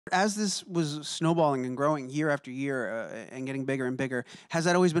As this was snowballing and growing year after year and getting bigger and bigger, has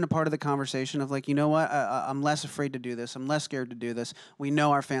that always been a part of the conversation of like, you know what, I'm less afraid to do this. I'm less scared to do this. We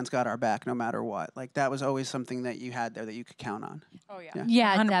know our fans got our back no matter what. Like that was always something that you had there that you could count on. Oh, yeah.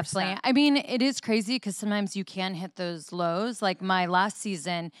 Yeah, 100%. definitely. I mean, it is crazy because sometimes you can hit those lows. Like my last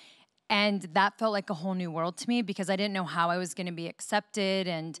season, and that felt like a whole new world to me because I didn't know how I was going to be accepted.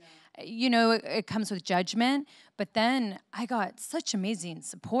 And, you know, it comes with judgment. But then I got such amazing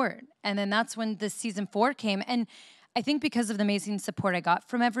support. And then that's when the season 4 came. And I think because of the amazing support I got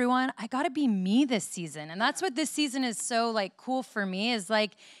from everyone, I got to be me this season. And that's what this season is so, like, cool for me is,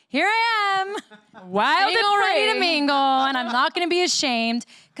 like, here I am, Wild single, and ready to free. mingle, and I'm not going to be ashamed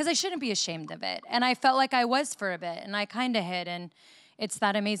because I shouldn't be ashamed of it. And I felt like I was for a bit, and I kind of hid. And it's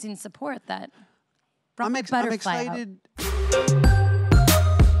that amazing support that brought I'm my butterfly out. excited.